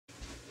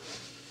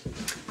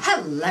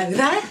Hello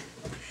there!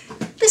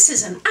 This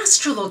is an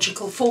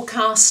astrological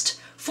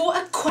forecast for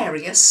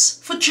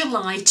Aquarius for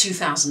July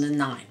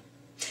 2009.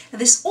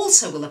 And this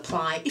also will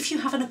apply if you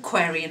have an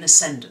Aquarian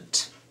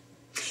ascendant.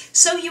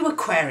 So you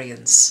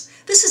Aquarians,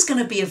 this is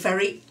going to be a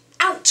very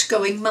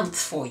outgoing month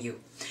for you.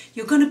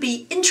 You're going to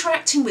be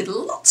interacting with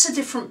lots of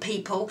different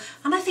people,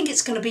 and I think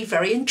it's going to be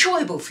very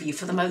enjoyable for you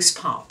for the most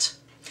part.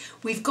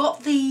 We've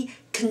got the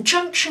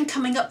conjunction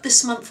coming up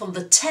this month on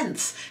the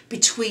 10th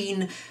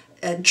between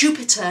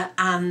Jupiter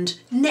and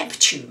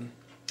Neptune.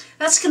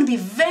 That's going to be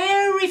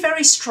very,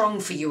 very strong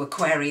for you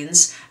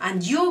Aquarians,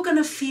 and you're going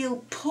to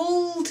feel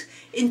pulled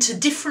into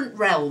different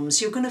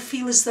realms. You're going to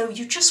feel as though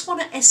you just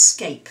want to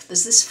escape.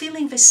 There's this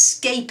feeling of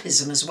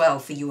escapism as well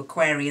for you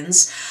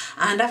Aquarians,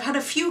 and I've had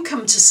a few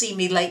come to see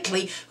me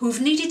lately who've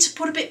needed to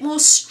put a bit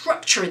more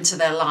structure into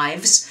their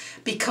lives,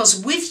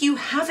 because with you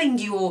having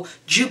your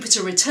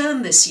Jupiter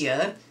return this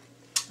year,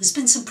 there's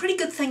been some pretty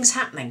good things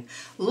happening.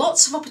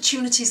 Lots of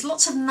opportunities,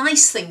 lots of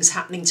nice things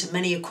happening to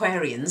many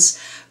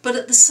Aquarians, but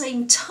at the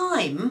same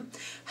time,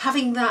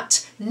 having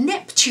that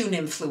Neptune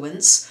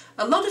influence,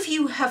 a lot of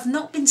you have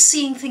not been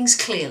seeing things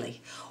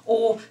clearly,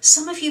 or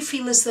some of you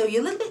feel as though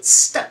you're a little bit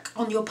stuck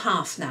on your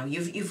path now.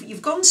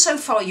 You've gone so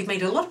far, you've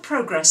made a lot of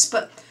progress,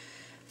 but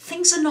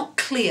things are not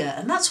clear,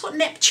 and that's what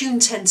Neptune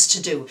tends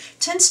to do. It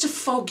tends to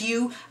fog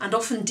you and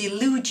often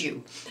delude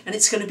you, and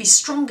it's going to be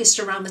strongest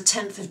around the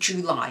 10th of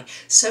July.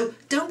 So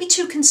don't be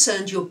too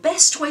concerned. Your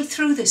best way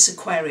through this,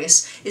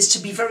 Aquarius, is to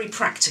be very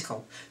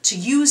practical, to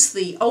use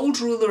the old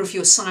ruler of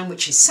your sign,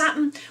 which is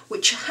Saturn,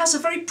 which has a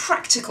very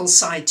practical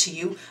side to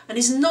you and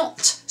is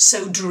not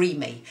so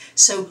dreamy.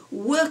 So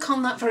work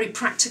on that very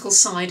practical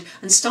side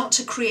and start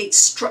to create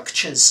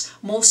structures,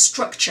 more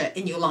structure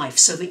in your life,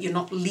 so that you're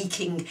not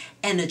leaking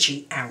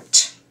energy out.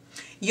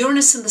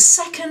 Uranus in the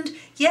second,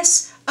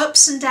 yes,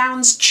 ups and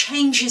downs,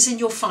 changes in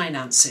your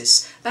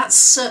finances. That's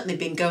certainly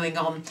been going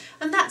on,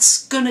 and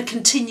that's going to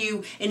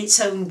continue in its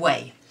own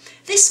way.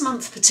 This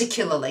month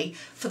particularly,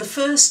 for the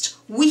first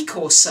week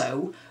or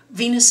so,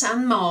 Venus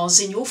and Mars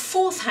in your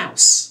 4th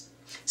house.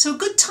 So a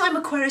good time,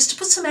 Aquarius, to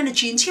put some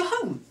energy into your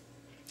home,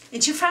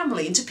 into your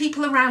family, into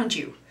people around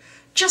you.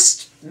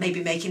 Just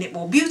maybe making it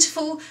more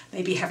beautiful,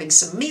 maybe having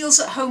some meals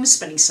at home,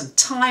 spending some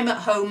time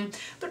at home,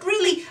 but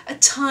really a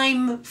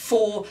time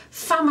for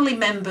family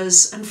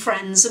members and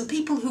friends and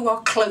people who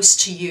are close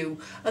to you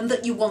and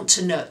that you want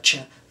to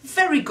nurture.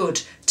 Very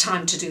good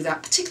time to do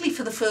that, particularly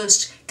for the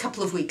first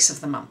couple of weeks of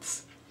the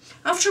month.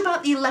 After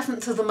about the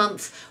 11th of the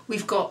month,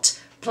 we've got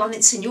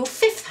planets in your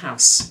 5th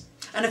house.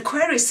 And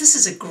Aquarius, this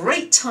is a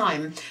great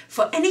time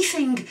for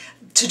anything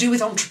to do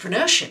with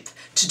entrepreneurship,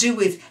 to do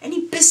with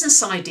any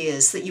business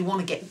ideas that you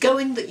want to get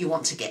going, that you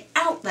want to get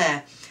out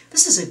there.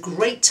 This is a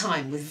great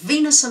time with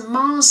Venus and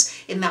Mars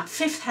in that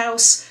 5th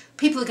house.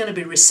 People are going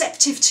to be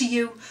receptive to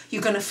you.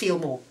 You're going to feel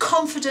more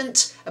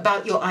confident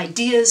about your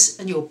ideas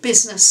and your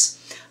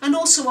business, and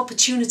also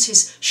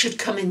opportunities should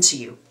come into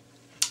you.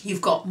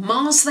 You've got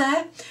Mars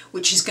there,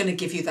 which is going to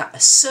give you that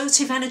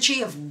assertive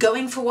energy of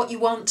going for what you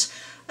want,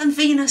 and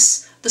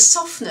Venus, the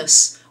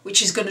softness,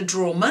 which is going to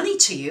draw money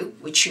to you,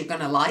 which you're going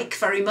to like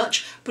very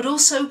much, but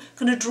also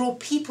going to draw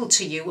people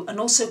to you and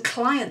also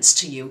clients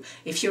to you.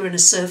 If you're in a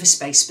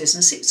service-based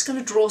business, it's going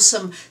to draw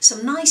some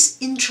nice,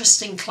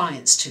 interesting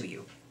clients to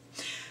you.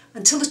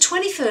 Until the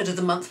 23rd of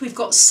the month, we've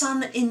got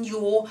Sun in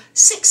your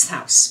 6th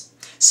house.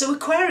 So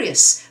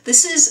Aquarius,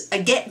 this is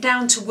a get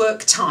down to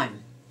work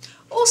time.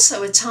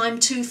 Also a time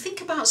to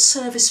think about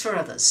service for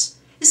others.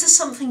 Is there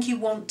something you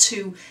want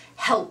to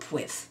help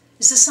with?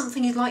 Is there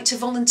something you'd like to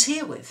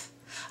volunteer with?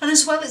 And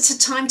as well, it's a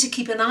time to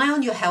keep an eye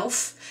on your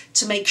health,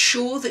 to make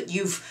sure that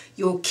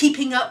you're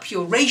keeping up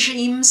your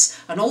regimes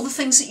and all the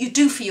things that you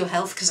do for your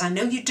health, because I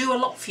know you do a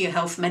lot for your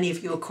health, many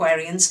of you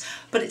Aquarians,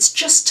 but it's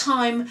just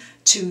time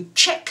to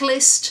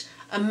checklist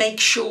and make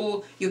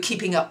sure you're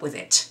keeping up with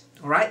it.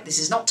 All right, this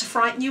is not to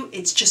frighten you,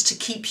 it's just to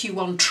keep you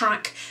on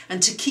track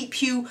and to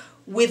keep you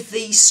with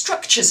the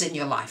structures in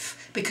your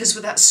life, because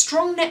with that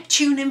strong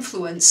Neptune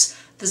influence,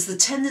 there's the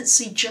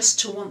tendency just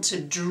to want to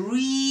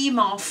dream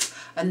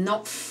off and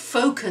not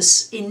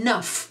focus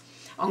enough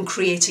on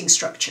creating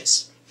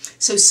structures.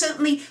 So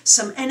certainly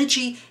some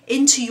energy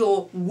into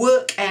your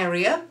work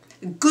area.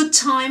 A good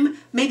time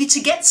maybe to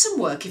get some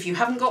work. If you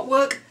haven't got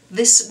work,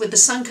 this with the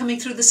Sun coming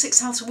through the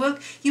 6th house of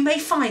work, you may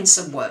find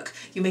some work.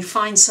 You may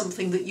find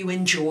something that you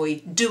enjoy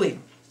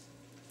doing.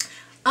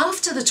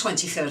 After the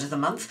 23rd of the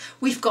month,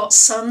 we've got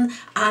Sun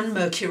and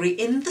Mercury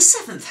in the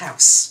 7th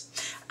house.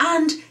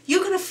 And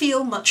you're going to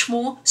feel much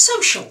more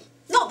social.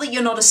 Not that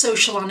you're not a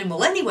social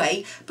animal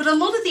anyway, but a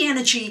lot of the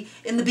energy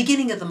in the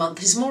beginning of the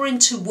month is more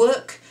into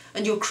work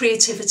and your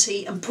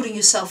creativity and putting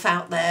yourself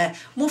out there,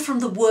 more from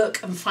the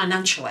work and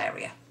financial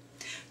area.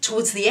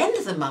 Towards the end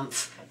of the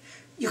month,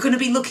 you're going to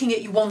be looking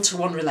at your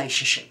one-to-one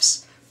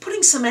relationships,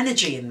 putting some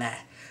energy in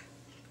there.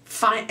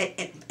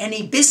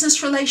 Any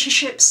business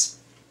relationships,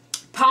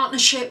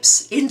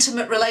 partnerships,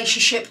 intimate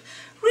relationship,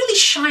 really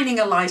shining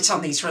a light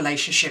on these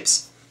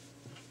relationships.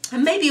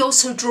 And maybe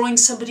also drawing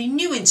somebody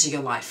new into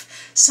your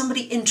life,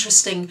 somebody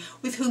interesting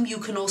with whom you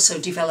can also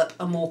develop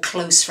a more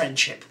close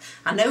friendship.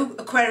 I know,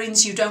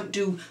 Aquarians, you don't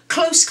do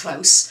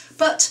close,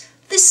 but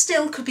this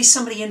still could be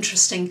somebody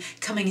interesting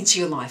coming into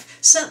your life.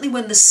 Certainly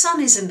when the sun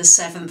is in the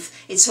 7th,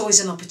 it's always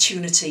an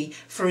opportunity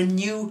for a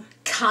new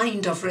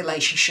kind of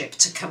relationship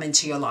to come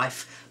into your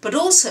life, but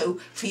also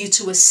for you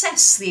to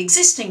assess the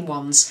existing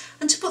ones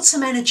and to put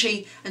some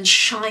energy and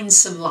shine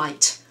some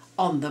light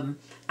on them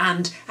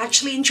and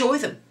actually enjoy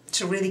them,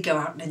 to really go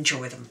out and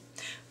enjoy them.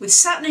 With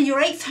Saturn in your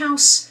 8th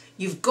house,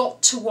 you've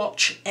got to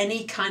watch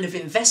any kind of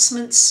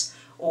investments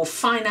or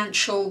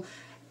financial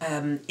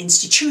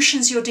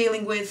institutions you're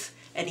dealing with,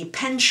 any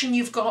pension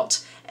you've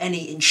got,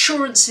 any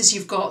insurances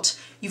you've got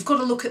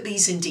to look at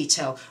these in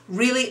detail.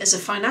 Really, as a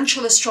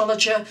financial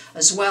astrologer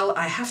as well,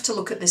 I have to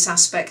look at this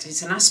aspect.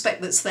 It's an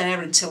aspect that's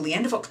there until the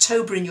end of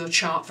October in your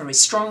chart very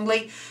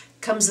strongly.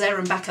 Comes there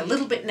and back a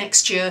little bit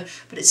next year,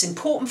 but it's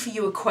important for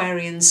you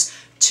Aquarians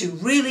to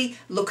really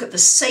look at the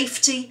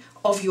safety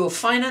of your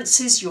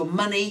finances, your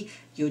money,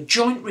 your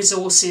joint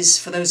resources,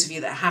 for those of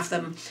you that have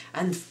them,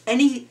 and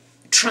any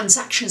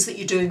transactions that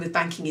you're doing with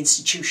banking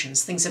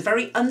institutions. Things are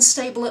very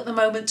unstable at the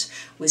moment.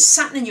 With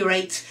Saturn in your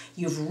 8th,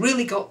 you've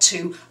really got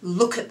to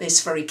look at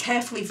this very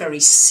carefully, very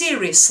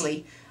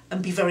seriously,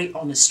 and be very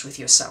honest with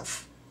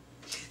yourself.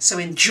 So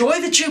enjoy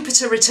the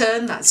Jupiter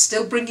return. That's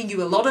still bringing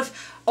you a lot of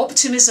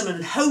optimism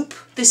and hope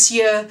this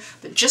year,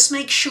 but just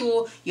make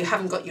sure you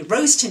haven't got your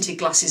rose-tinted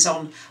glasses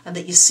on and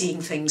that you're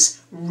seeing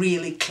things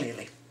really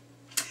clearly.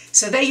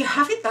 So there you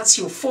have it. That's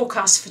your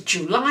forecast for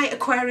July,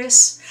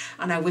 Aquarius,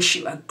 and I wish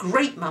you a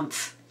great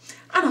month,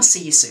 and I'll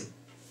see you soon.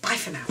 Bye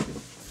for now.